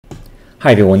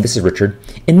Hi everyone, this is Richard.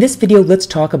 In this video, let's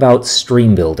talk about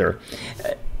StreamBuilder.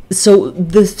 So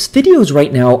the videos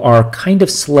right now are kind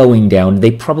of slowing down. They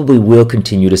probably will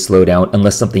continue to slow down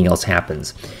unless something else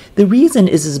happens. The reason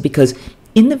is because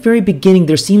in the very beginning,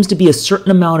 there seems to be a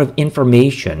certain amount of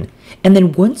information. And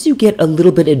then once you get a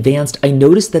little bit advanced, I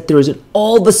noticed that there is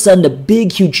all of a sudden a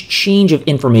big, huge change of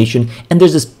information. And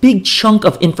there's this big chunk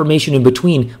of information in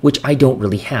between, which I don't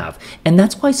really have. And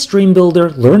that's why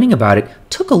StreamBuilder, learning about it,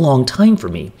 took a long time for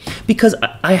me. Because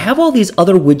I have all these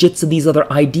other widgets and these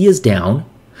other ideas down.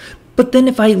 But then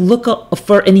if I look up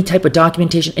for any type of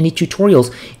documentation, any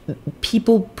tutorials,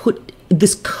 people put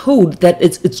this code that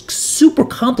it's super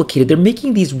complicated. They're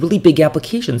making these really big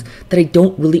applications that I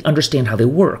don't really understand how they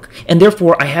work. And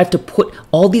therefore, I had to put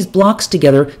all these blocks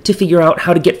together to figure out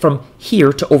how to get from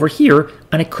here to over here,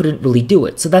 and I couldn't really do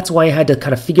it. So that's why I had to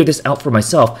kind of figure this out for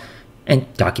myself and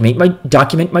document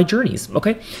my journeys,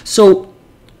 okay? So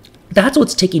that's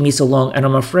what's taking me so long, and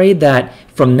I'm afraid that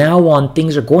from now on,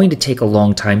 things are going to take a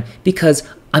long time because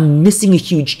I'm missing a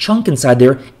huge chunk inside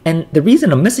there, and the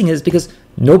reason I'm missing it is because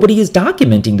nobody is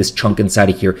documenting this chunk inside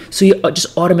of here, so you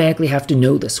just automatically have to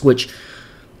know this, which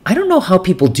I don't know how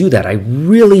people do that. I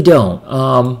really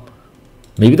don't.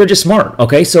 Maybe they're just smart,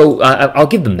 okay? So I'll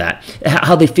give them that,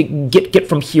 how they get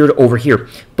from here to over here,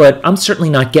 but I'm certainly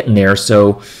not getting there,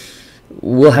 so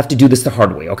we'll have to do this the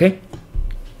hard way, okay?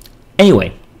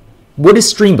 Anyway, what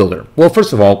is StreamBuilder? Well,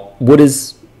 first of all, what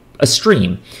is a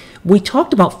stream? We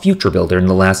talked about FutureBuilder in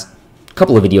the last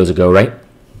couple of videos ago, right?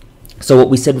 So what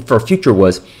we said for future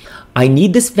was, I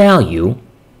need this value,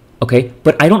 okay,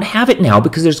 but I don't have it now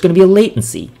because there's going to be a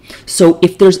latency. So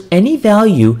if there's any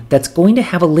value that's going to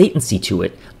have a latency to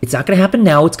it, it's not going to happen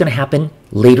now, it's going to happen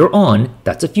later on.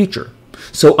 That's a future.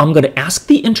 So I'm going to ask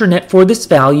the internet for this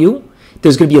value.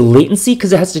 There's going to be a latency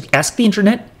because it has to ask the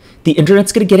internet. The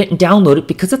internet's going to get it and download it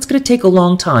because that's going to take a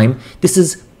long time. This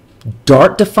is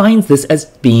Dart defines this as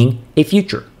being a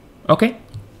future, okay?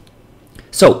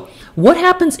 So what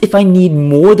happens if I need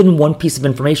more than one piece of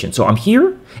information? So I'm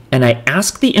here and I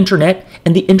ask the internet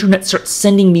and the internet starts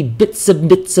sending me bits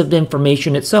of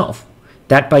information itself.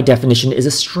 That by definition is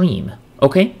a stream,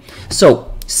 okay?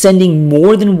 So sending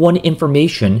more than one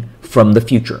information from the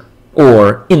future,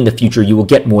 or in the future you will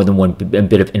get more than one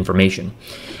bit of information.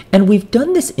 And we've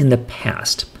done this in the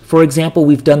past. For example,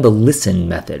 we've done the listen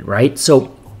method, right?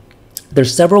 So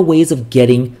there's several ways of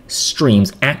getting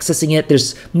streams, accessing it.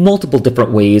 There's multiple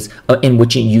different ways in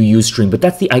which you use stream, but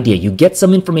that's the idea. You get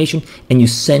some information and you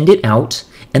send it out,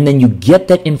 and then you get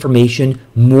that information,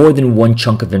 more than one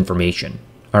chunk of information,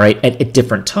 all right, at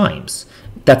different times.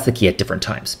 That's the key, at different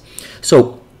times.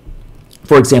 So,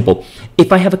 for example,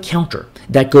 if I have a counter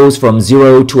that goes from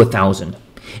 0 to 1,000,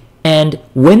 and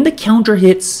when the counter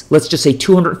hits, let's just say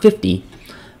 250,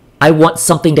 I want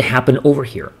something to happen over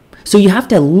here. So you have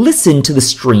to listen to the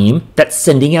stream that's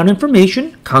sending out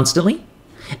information constantly.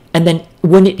 And then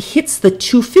when it hits the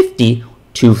 250,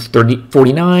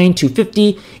 249,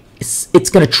 250, it's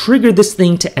going to trigger this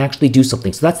thing to actually do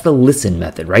something. So that's the listen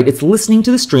method, right? It's listening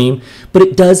to the stream, but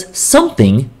it does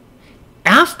something.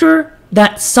 After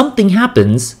that something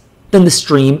happens, then the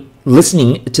stream,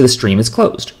 listening to the stream is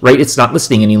closed, right? It's not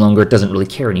listening any longer. It doesn't really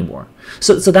care anymore.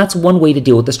 So that's one way to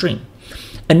deal with the stream.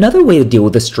 Another way to deal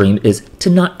with the stream is to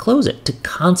not close it, to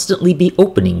constantly be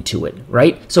opening to it,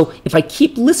 right? So if I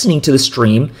keep listening to the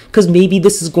stream, because maybe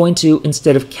this is going to,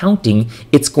 instead of counting,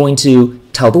 it's going to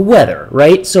tell the weather,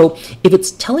 right? So if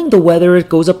it's telling the weather, it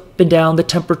goes up and down, the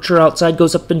temperature outside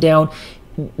goes up and down.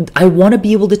 I want to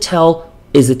be able to tell,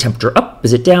 is the temperature up,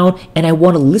 is it down? And I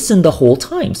want to listen the whole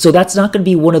time. So that's not going to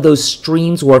be one of those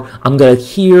streams where I'm going to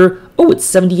hear, oh, it's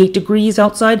 78 degrees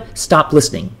outside, stop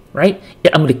listening. Right?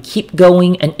 I'm going to keep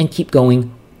going and keep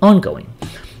going, ongoing.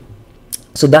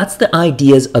 So that's the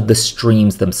ideas of the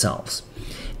streams themselves.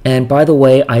 And by the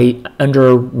way,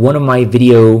 under one of my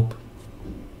video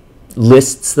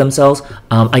lists themselves,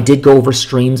 I did go over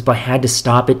streams, but I had to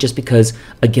stop it just because,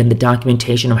 again, the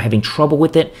documentation, I'm having trouble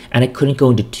with it, and I couldn't go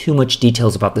into too much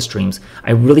details about the streams.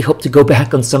 I really hope to go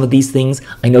back on some of these things.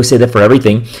 I know I say that for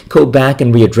everything. Go back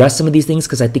and readdress some of these things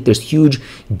because I think there's huge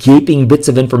gaping bits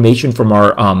of information from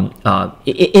our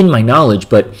in my knowledge,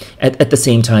 but at the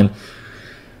same time,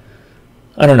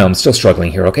 I don't know, I'm still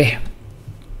struggling here, okay?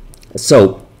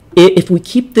 So if we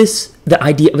keep the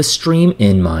idea of a stream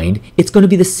in mind, it's going to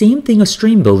be the same thing, a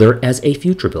StreamBuilder, as a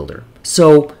FutureBuilder.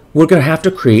 So we're going to have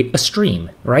to create a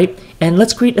stream, right? And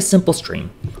let's create a simple stream.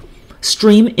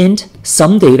 Stream int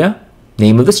some data,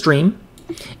 name of the stream,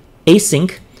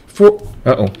 async for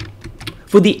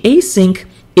the async.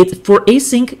 For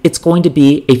async, it's going to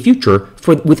be a future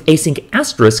with async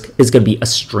asterisk is going to be a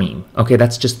stream. Okay,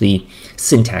 that's just the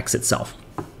syntax itself.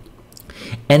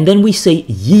 And then we say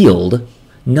yield,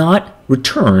 not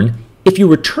return. If you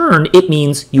return, it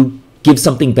means you give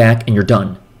something back and you're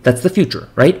done. That's the future,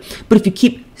 right? But if you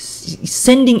keep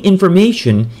sending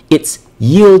information, it's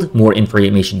yield more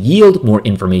information, yield more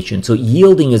information. So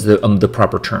yielding is the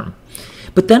proper term.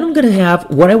 But then I'm going to have,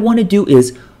 what I want to do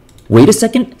is, wait a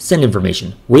second, send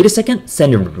information. Wait a second,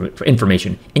 send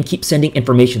information. And keep sending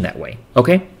information that way,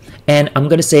 okay? And I'm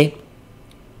going to say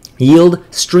yield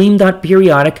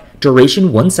stream.periodic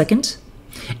duration 1 second.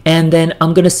 And then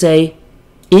I'm going to say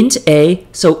int a,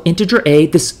 so integer a,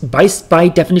 this by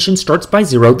definition starts by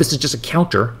 0. This is just a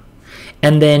counter.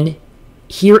 And then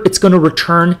here it's going to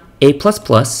return a++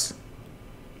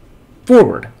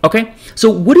 forward, okay? So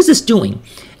what is this doing?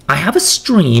 I have a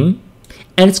stream,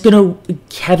 and it's going to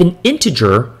have an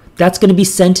integer that's going to be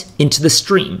sent into the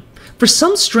stream. For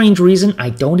some strange reason, I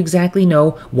don't exactly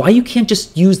know why you can't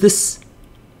just use this,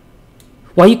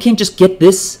 why you can't just get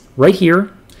this right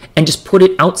here and just put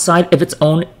it outside of its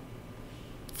own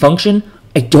function.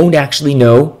 I don't actually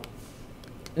know.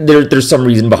 There's some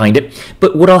reason behind it,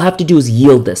 but what I'll have to do is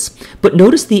yield this. But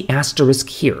notice the asterisk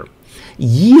here.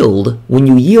 Yield, when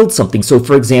you yield something, so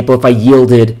for example, if I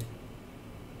yielded,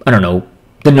 I don't know,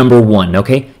 the number 1,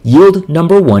 okay? Yield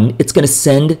number 1, it's going to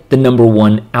send the number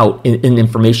 1 out in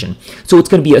information. So it's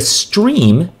going to be a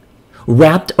stream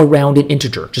wrapped around an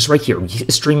integer, just right here,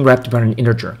 a stream wrapped around an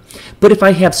integer. But if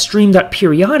I have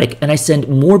stream.periodic and I send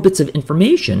more bits of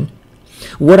information,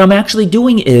 what I'm actually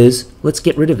doing is, let's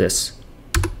get rid of this.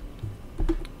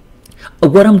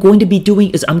 What I'm going to be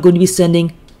doing is I'm going to be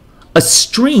sending a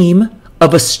stream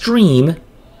of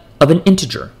an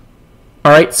integer.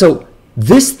 All right, so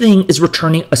this thing is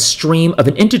returning a stream of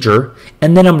an integer,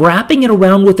 and then I'm wrapping it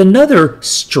around with another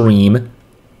stream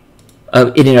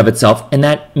in and of itself, and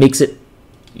that makes it,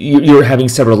 you're having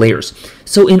several layers.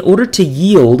 So in order to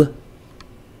yield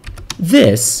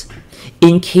this,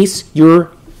 in case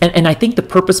you're, and I think the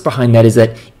purpose behind that is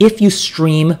that if you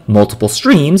stream multiple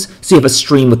streams, so you have a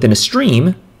stream within a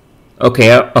stream,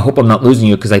 okay, I hope I'm not losing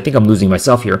you because I think I'm losing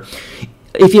myself here.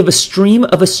 If you have a stream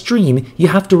of a stream, you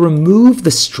have to remove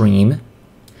the stream,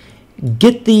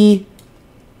 get the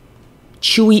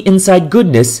chewy inside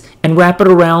goodness, and wrap it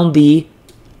around the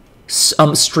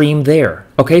stream there.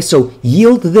 Okay, so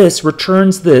yield this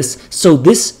returns this. So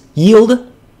this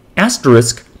yield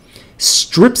asterisk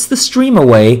strips the stream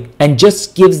away and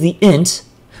just gives the int,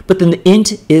 but then the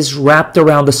int is wrapped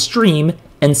around the stream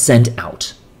and sent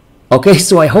out. Okay,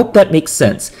 so I hope that makes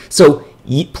sense. So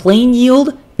plain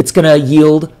yield, it's going to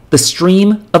yield the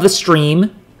stream of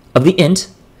the int.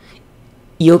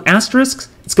 Yield asterisks,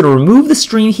 it's going to remove the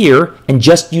stream here and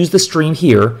just use the stream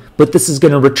here, but this is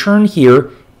going to return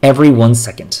here every 1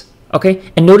 second.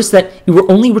 Okay, and notice that we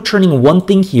were only returning one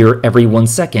thing here every 1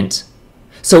 second.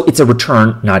 So it's a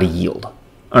return, not a yield.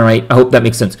 All right, I hope that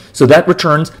makes sense. So that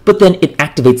returns, but then it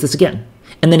activates this again.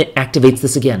 And then it activates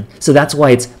this again. So that's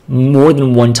why it's more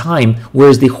than one time,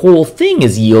 whereas the whole thing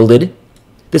is yielded.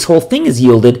 This whole thing is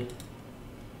yielded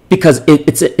because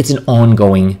it's an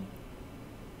ongoing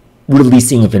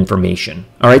releasing of information.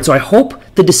 All right, so I hope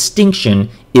the distinction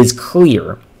is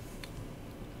clear.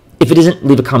 If it isn't,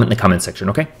 leave a comment in the comment section,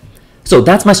 okay? So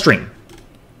that's my stream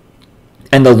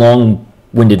and the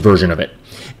long-winded version of it.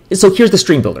 So here's the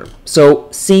StreamBuilder. So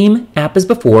same app as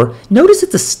before. Notice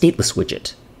it's a stateless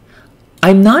widget.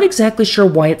 I'm not exactly sure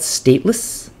why it's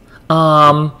stateless.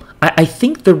 I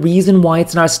think the reason why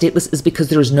it's not stateless is because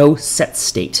there's no set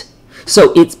state.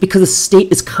 So it's because the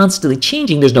state is constantly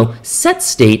changing. There's no set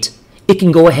state. It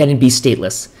can go ahead and be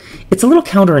stateless. It's a little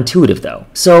counterintuitive though.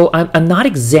 So I'm not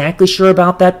exactly sure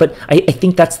about that, but I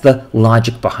think that's the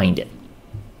logic behind it.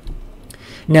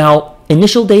 Now,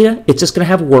 initial data, it's just going to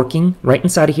have working right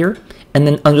inside of here. And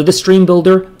then under the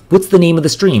StreamBuilder, what's the name of the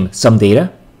stream? Some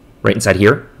data right inside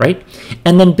here, right?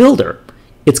 And then builder,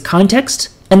 it's context,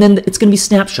 and then it's going to be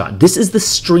snapshot. This is the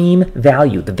stream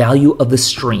value, the value of the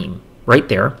stream right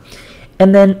there.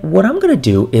 And then what I'm going to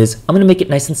do is I'm going to make it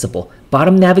nice and simple.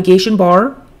 Bottom navigation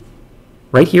bar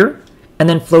right here, and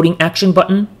then floating action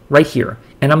button right here.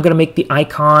 And I'm going to make the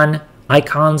icon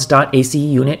icons.ace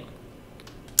unit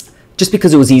just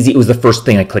because it was easy. It was the first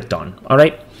thing I clicked on, all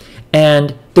right?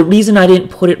 And the reason I didn't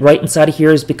put it right inside of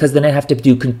here is because then I'd have to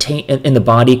do contain in the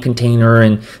body container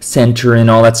and center and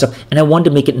all that stuff. And I wanted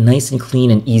to make it nice and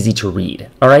clean and easy to read,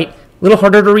 all right? A little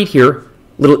harder to read here,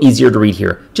 a little easier to read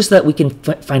here, just so that we can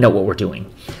find out what we're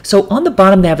doing. So on the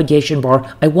bottom navigation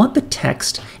bar, I want the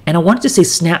text, and I want it to say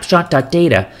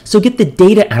snapshot.data. So get the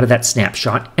data out of that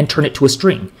snapshot and turn it to a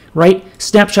string, right?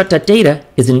 Snapshot.data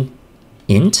is an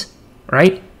int,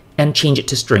 right? And change it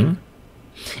to string.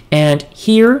 And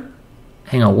here,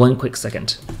 hang on one quick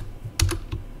second.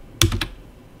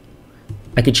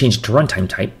 I could change it to runtime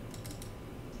type.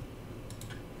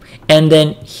 And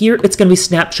then here it's going to be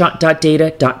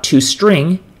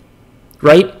snapshot.data.toString,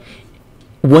 right?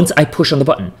 Once I push on the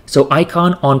button. So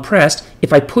icon on pressed,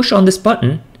 if I push on this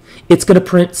button, it's going to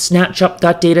print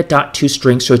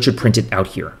snapshot.data.toString, so it should print it out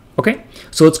here. Okay,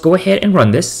 so let's go ahead and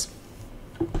run this.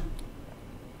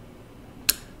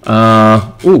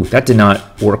 Ooh, that did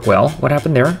not work well. What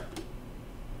happened there?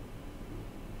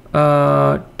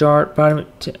 Dart bottom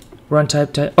run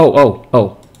type.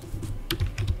 Oh.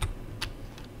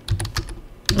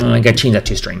 I got to change that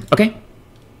to string. Okay,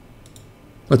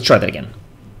 let's try that again.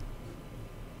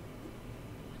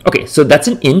 Okay, so that's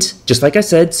an int, just like I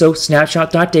said. So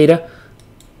snapshot.data,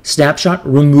 snapshot,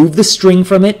 remove the string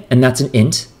from it, and that's an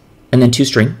int, and then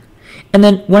toString. And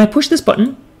then when I push this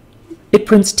button, it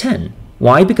prints 10.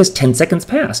 Why? Because 10 seconds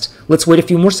passed. Let's wait a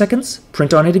few more seconds,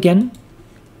 print on it again,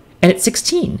 and it's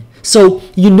 16. So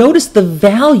you notice the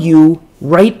value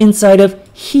right inside of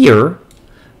here,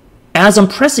 as I'm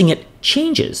pressing it,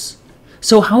 changes.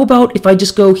 So how about if I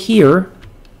just go here,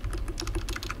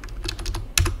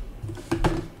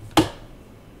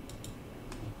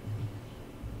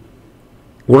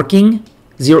 working,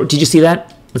 0, did you see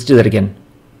that? Let's do that again.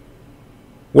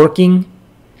 Working,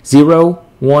 0,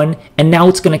 1, and now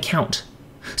it's going to count.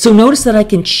 So notice that I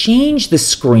can change the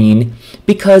screen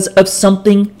because of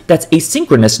something that's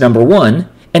asynchronous, number one,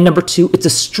 and number two, it's a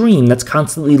stream that's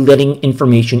constantly letting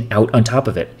information out on top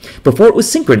of it. Before it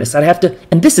was synchronous, I'd have to,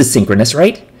 and this is synchronous,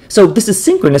 right? So this is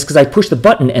synchronous because I push the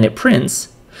button and it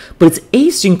prints, but it's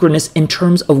asynchronous in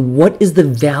terms of what is the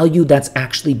value that's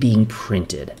actually being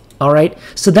printed. All right,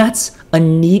 so that's a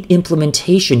neat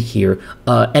implementation here,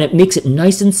 and it makes it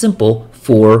nice and simple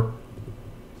for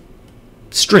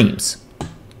streams.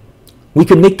 We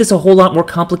could make this a whole lot more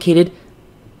complicated,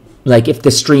 like if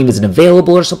the stream isn't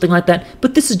available or something like that,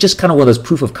 but this is just kind of one of those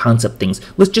proof of concept things.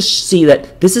 Let's just see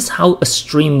that this is how a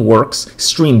stream works,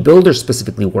 StreamBuilder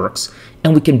specifically works,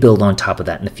 and we can build on top of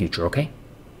that in the future, okay?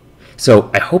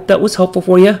 So I hope that was helpful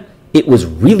for you. It was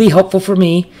really helpful for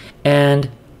me, and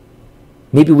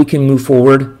maybe we can move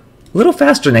forward a little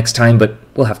faster next time, but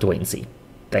we'll have to wait and see.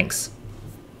 Thanks.